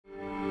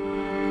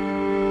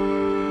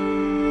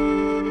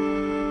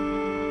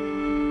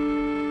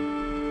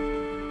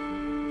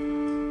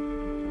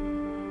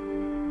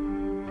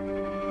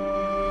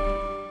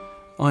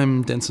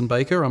I'm Denson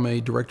Baker. I'm a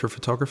director of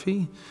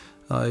photography.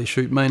 I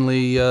shoot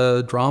mainly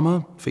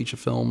drama, feature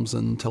films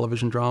and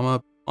television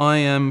drama. I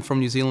am from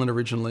New Zealand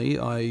originally.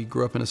 I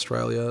grew up in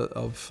Australia.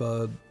 I've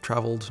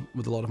travelled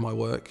with a lot of my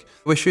work.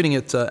 We're shooting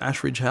at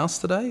Ashridge House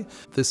today.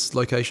 This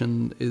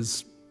location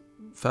is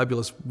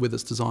fabulous with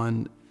its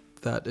design,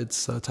 that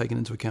it's taken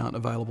into account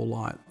available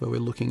light, where we're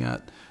looking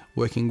at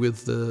working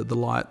with the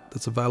light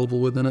that's available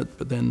within it,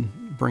 but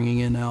then bringing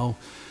in our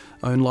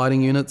own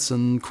lighting units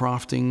and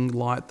crafting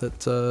light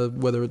that,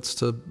 whether it's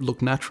to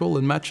look natural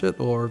and match it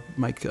or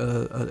make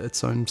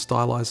its own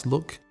stylised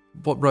look.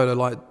 What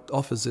Rotolight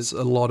offers is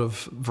a lot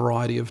of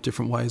variety of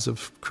different ways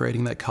of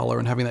creating that colour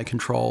and having that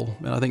control,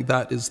 and I think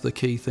that is the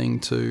key thing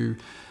to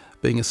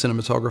being a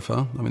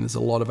cinematographer. I mean, there's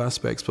a lot of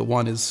aspects, but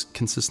one is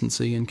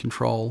consistency and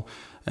control,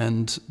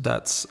 and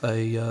that's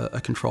a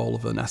control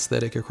of an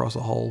aesthetic across a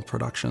whole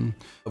production.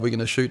 We're going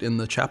to shoot in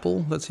the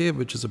chapel that's here,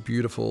 which is a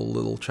beautiful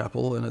little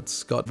chapel, and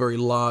it's got very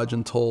large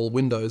and tall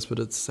windows, but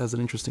it has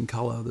an interesting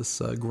colour, this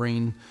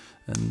green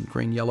and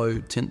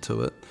green-yellow tint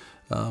to it.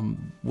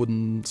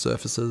 Wooden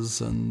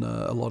surfaces and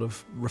a lot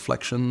of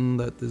reflection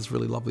that is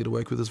really lovely to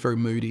work with. It's very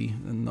moody,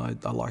 and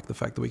I like the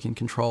fact that we can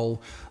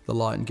control the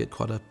light and get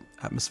quite an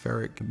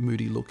atmospheric,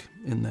 moody look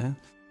in there.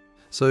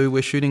 So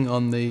we're shooting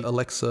on the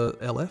Alexa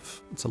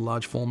LF. It's a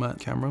large format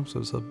camera, so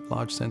it's a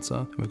large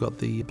sensor. We've got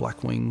the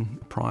Blackwing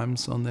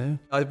primes on there.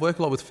 I work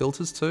a lot with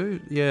filters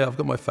too. Yeah, I've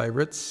got my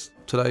favourites.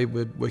 Today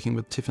we're working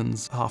with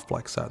Tiffin's half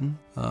black satin,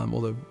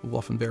 although we'll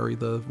often vary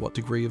what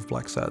degree of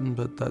black satin,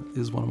 but that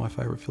is one of my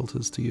favourite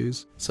filters to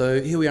use.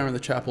 So here we are in the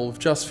chapel. We've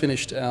just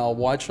finished our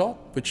wide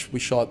shot, which we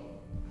shot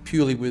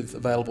purely with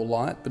available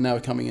light, but now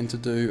we're coming in to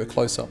do a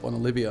close-up on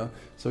Olivia,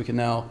 so we can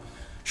now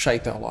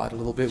shape our light a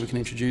little bit. We can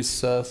introduce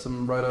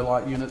some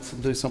Rotolight units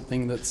and do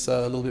something that's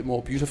a little bit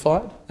more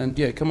beautified. And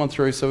yeah, come on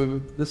through. So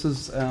this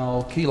is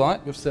our key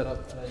light. We've set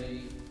up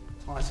a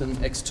Titan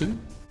X2.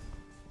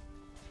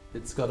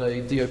 It's got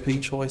a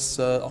DOP choice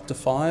Octa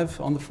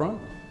 5 on the front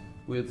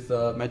with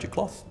magic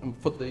cloth, and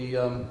we've put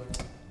the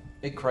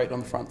egg crate on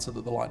the front so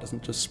that the light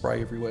doesn't just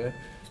spray everywhere.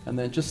 And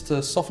then just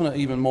to soften it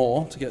even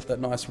more, to get that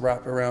nice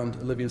wrap around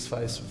Olivia's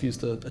face, we've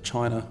used a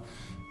China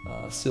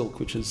silk,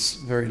 which is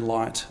very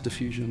light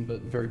diffusion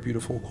but very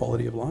beautiful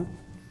quality of light.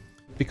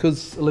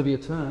 Because Olivia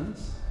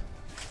turns,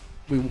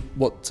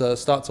 what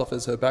starts off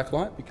as her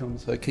backlight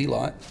becomes her key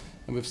light,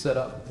 and we've set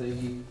up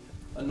the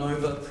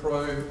Anova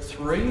Pro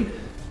 3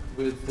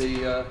 with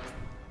the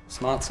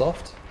Smart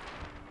Soft,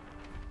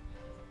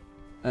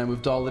 and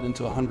we've dialed it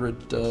into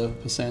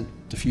 100%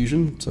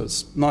 diffusion, so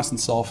it's nice and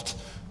soft.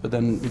 But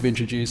then we've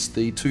introduced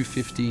the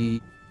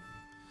 250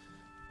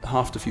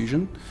 half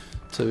diffusion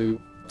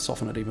to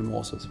soften it even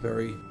more, so it's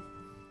very,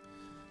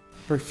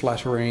 very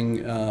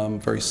flattering,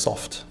 very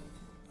soft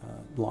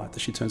light that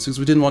she turns. Because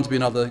we didn't want to be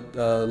another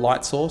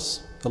light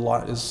source. The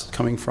light is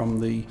coming from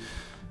the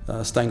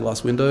stained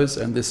glass windows,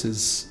 and this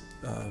is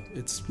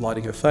it's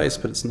lighting her face,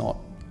 but it's not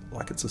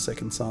like it's a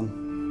second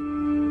sun.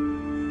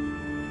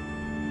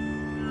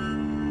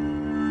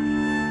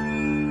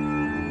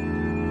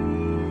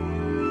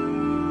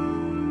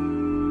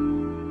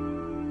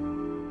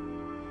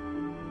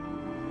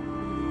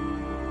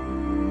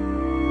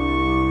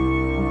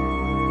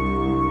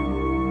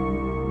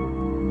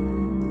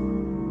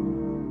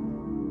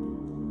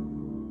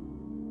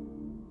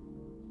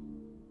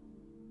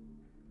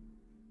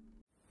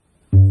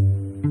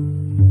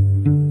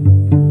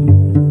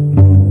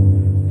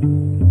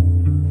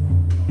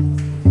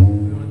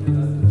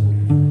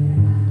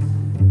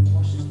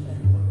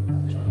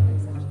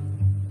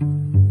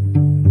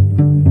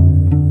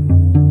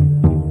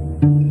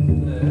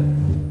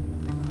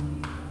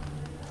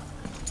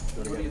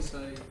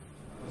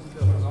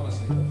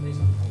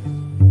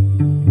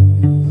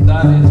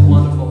 That is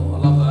wonderful. I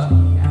love that.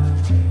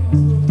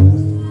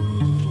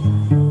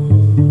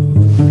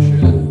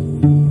 Appreciate it.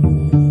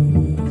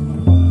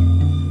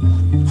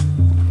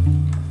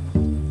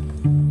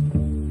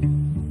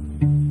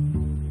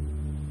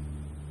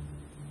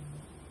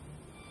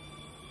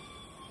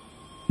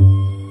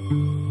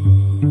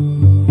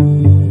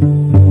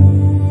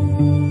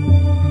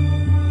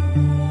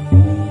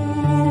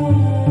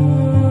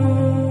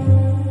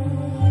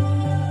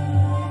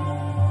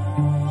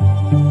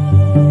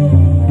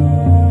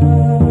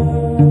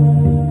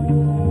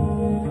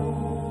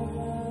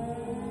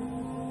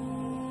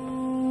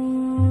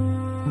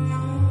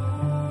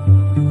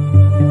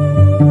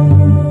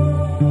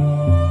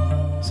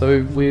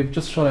 So we've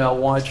just shot our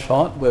wide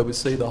shot where we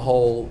see the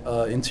whole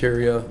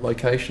interior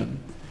location,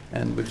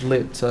 and we've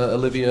lit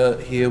Olivia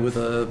here with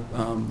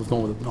we've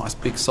gone with a nice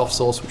big soft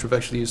source, which we've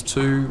actually used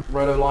two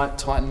Rotolight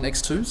Titan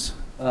X2s.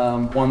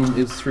 One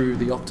is through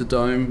the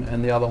Octadome,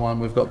 and the other one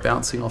we've got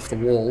bouncing off the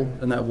wall,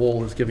 and that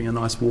wall is giving a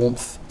nice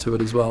warmth to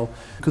it as well.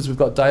 Because we've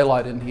got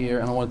daylight in here,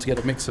 and I wanted to get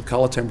a mix of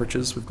colour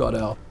temperatures, we've got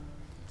our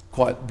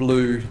quite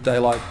blue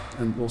daylight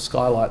or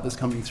skylight that's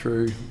coming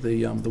through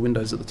the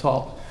windows at the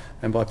top.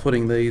 And by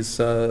putting these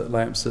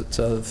lamps at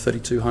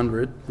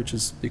 3200, which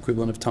is the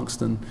equivalent of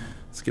tungsten,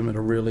 it's given it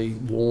a really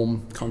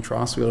warm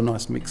contrast. We've got a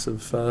nice mix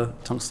of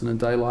tungsten and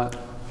daylight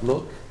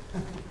look.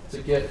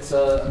 To get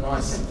a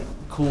nice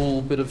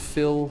cool bit of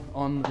fill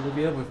on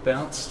Olivia, we've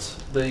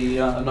bounced the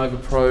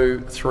Anova Pro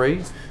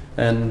 3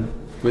 and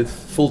with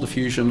full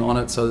diffusion on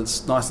it, so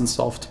it's nice and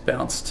soft,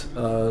 bounced,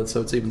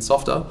 so it's even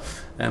softer,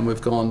 and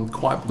we've gone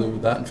quite blue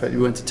with that. In fact, we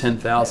went to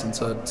 10,000,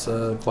 so it's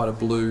quite a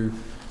blue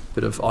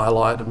bit of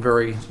highlight and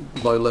very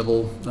low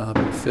level bit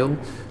of fill.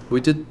 We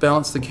did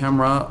balance the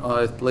camera.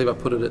 I believe I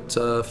put it at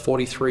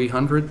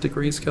 4,300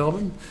 degrees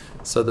Kelvin,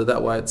 so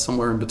that way it's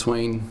somewhere in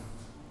between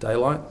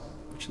daylight,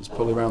 which is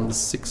probably around the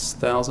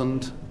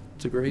 6,000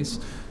 degrees.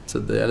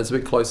 And it's a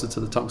bit closer to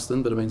the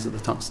tungsten, but it means that the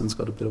tungsten's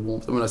got a bit of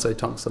warmth. And when I say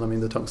tungsten, I mean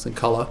the tungsten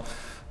colour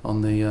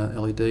on the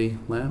LED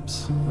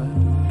lamps.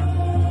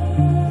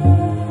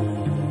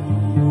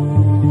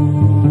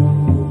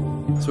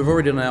 So we've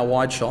already done our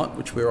wide shot,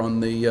 which we're on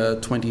the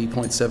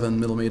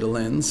 20.7mm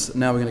lens.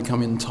 Now we're going to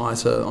come in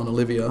tighter on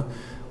Olivia.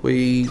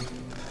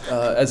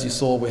 As you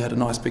saw, we had a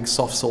nice big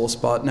soft source,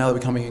 but now that we're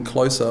coming in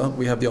closer,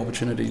 we have the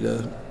opportunity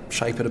to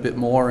shape it a bit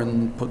more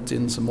and put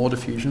in some more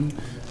diffusion.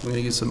 We're going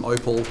to use some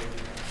opal,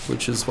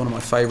 which is one of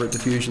my favourite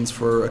diffusions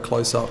for a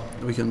close-up.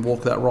 We can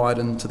walk that right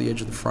into the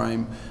edge of the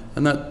frame,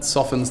 and that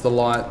softens the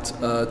light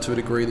to a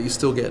degree that you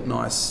still get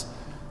nice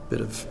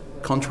bit of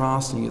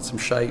contrast and you get some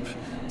shape.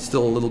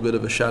 Still a little bit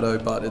of a shadow,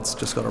 but it's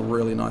just got a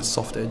really nice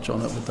soft edge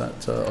on it with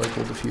that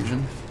opal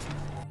diffusion.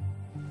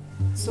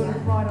 Sort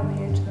of right on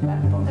the edge of the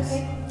matte box.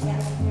 Okay,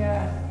 yeah.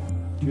 Yeah.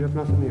 Do you have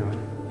enough in the eye?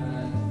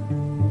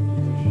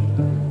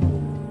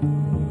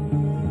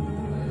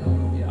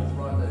 Yeah, it's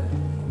right there.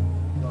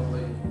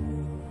 Lovely.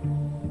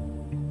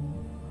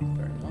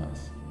 Very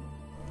nice.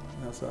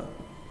 How's that?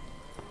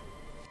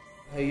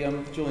 Hey,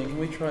 Julian, can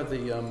we try the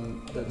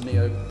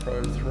Neo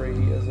Pro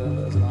 3 as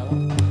an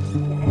highlight?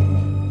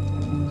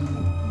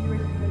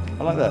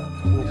 I like that.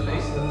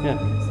 Yeah.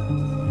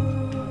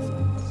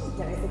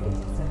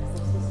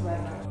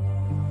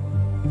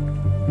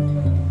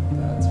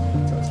 That's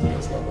fantastic.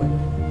 That's lovely.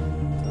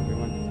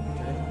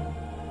 Okay.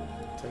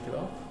 Take it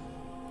off.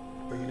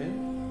 Bring it in.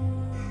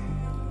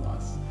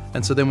 Nice.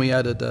 And so then we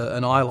added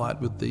an eye light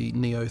with the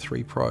Neo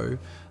 3 Pro,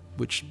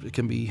 which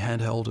can be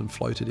handheld and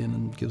floated in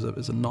and gives it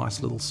as a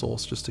nice little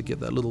source just to get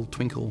that little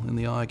twinkle in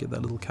the eye, get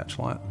that little catch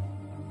light.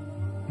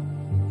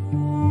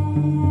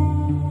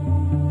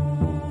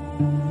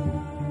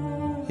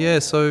 Yeah,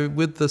 so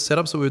with the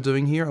setups that we're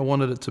doing here, I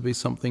wanted it to be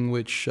something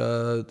which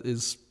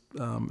is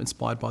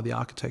inspired by the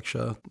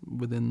architecture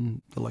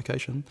within the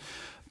location.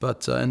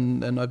 But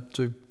and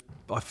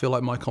I feel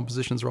like my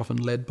compositions are often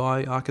led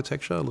by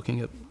architecture,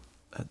 looking at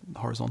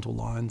horizontal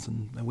lines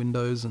and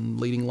windows and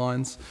leading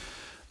lines.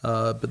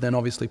 But then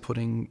obviously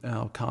putting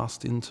our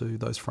cast into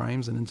those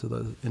frames and into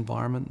the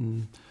environment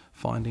and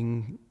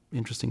finding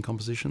interesting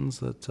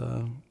compositions that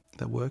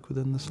work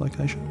within this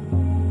location.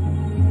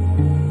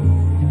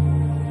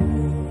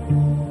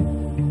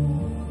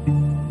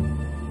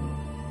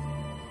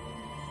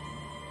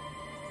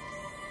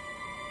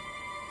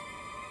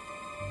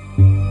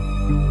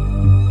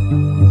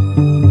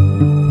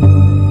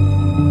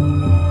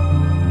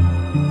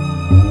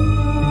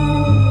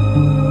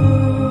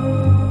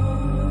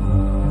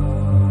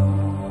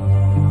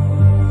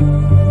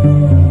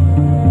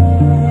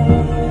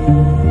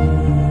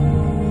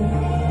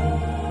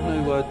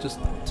 Just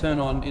turn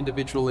on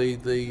individually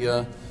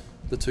the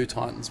two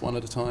Titans one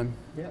at a time.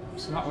 Yeah,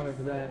 so that one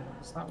over there,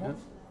 is that one? Yep.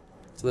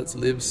 So that's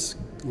Liv's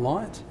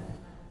light.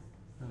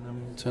 And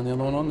then we'll turn the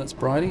other one on, that's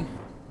Bridie.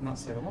 And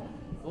that's the other one.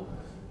 Cool.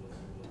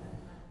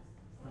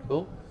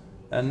 Cool.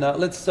 And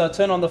let's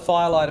turn on the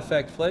firelight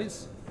effect,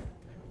 please.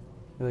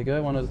 There we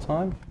go, one at a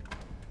time.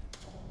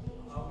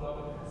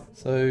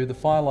 So the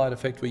firelight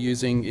effect we're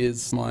using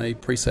is my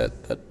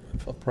preset that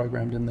I've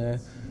programmed in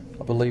there.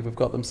 I believe we've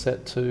got them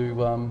set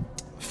to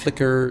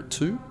flicker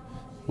 2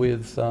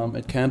 with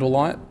at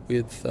candlelight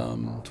with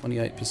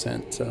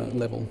 28%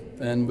 level,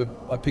 and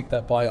I picked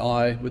that by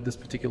eye with this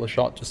particular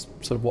shot, just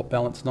sort of what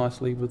balanced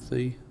nicely with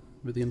the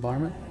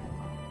environment.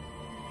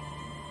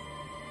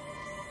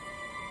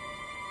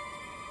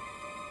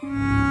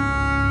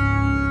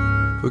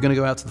 We're going to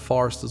go out to the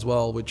forest as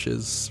well, which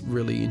is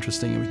really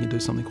interesting, and we can do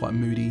something quite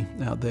moody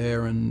out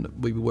there, and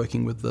we'll be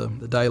working with the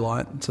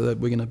daylight, so that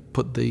we're going to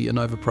put the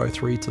Anova Pro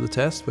 3 to the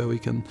test, where we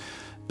can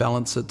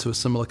balance it to a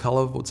similar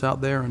colour of what's out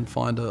there and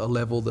find a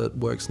level that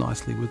works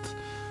nicely with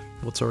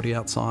what's already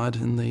outside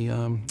in the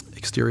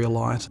exterior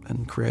light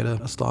and create a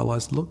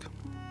stylised look.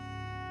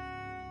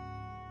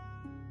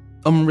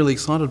 I'm really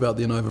excited about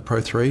the Anova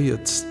Pro 3.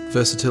 It's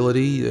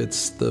versatility,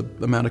 it's the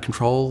amount of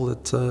control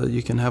that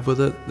you can have with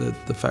it,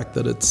 the fact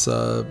that it's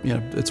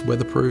it's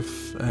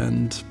weatherproof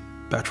and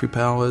battery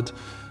powered.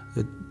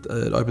 It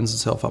opens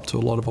itself up to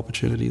a lot of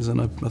opportunities, and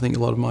I think a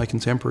lot of my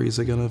contemporaries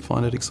are going to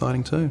find it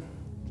exciting too.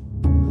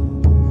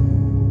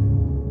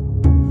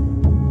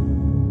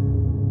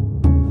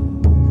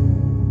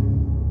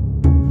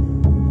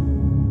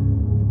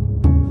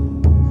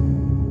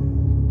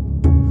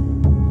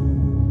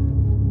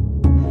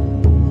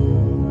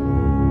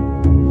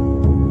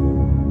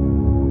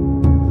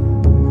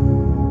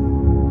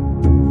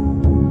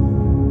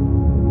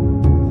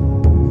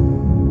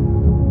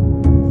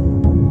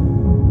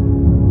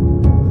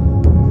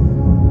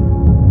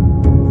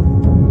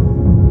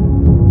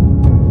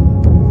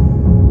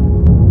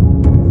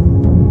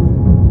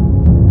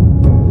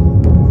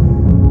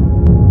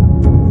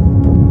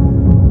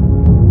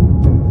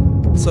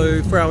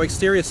 So for our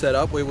exterior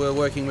setup, we were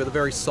working with a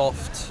very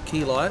soft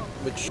key light,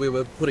 which we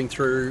were putting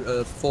through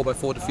a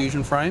 4x4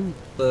 diffusion frame.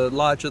 The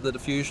larger the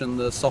diffusion,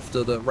 the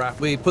softer the wrap.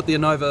 We put the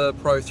Anova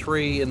Pro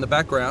 3 in the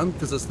background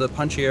because it's the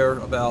punchier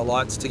of our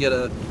lights to get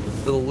a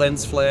little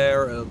lens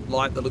flare, a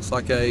light that looks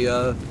like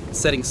a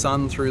setting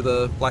sun through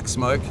the black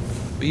smoke.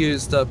 We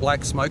used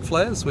black smoke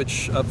flares,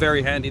 which are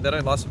very handy. They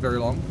don't last for very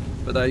long,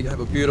 but they have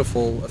a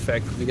beautiful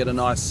effect. You get a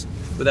nice,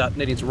 without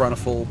needing to run a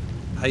full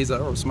hazer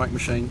or a smoke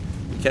machine,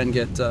 you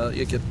get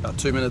about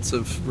 2 minutes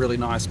of really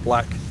nice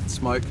black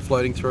smoke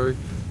floating through.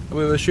 And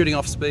we were shooting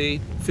off speed,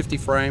 50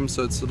 frames,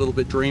 so it's a little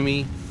bit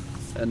dreamy,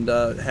 and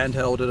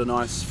handheld at a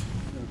nice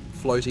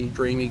floaty,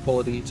 dreamy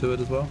quality to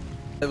it as well.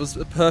 It was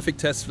a perfect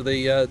test for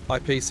the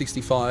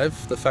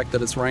IP65, the fact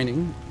that it's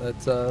raining,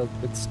 that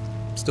it's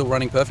still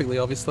running perfectly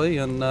obviously,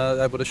 and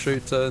able to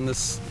shoot in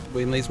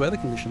these weather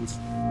conditions.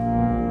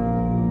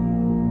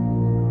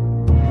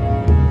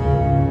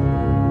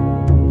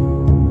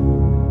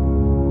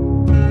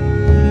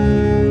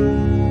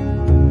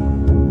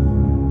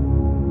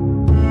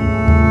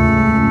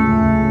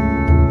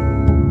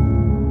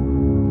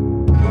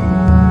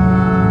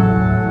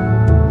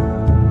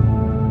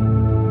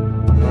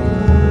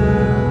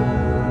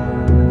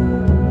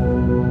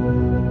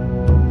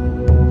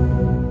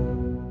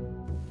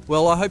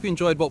 Well, I hope you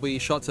enjoyed what we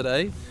shot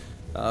today.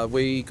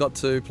 We got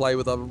to play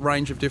with a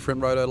range of different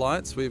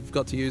Rotolights. We've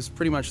got to use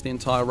pretty much the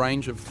entire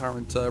range of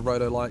current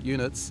Rotolight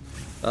units.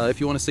 If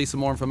you want to see some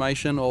more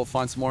information or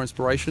find some more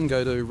inspiration,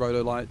 go to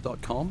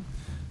rotolight.com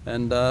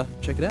and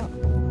check it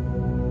out.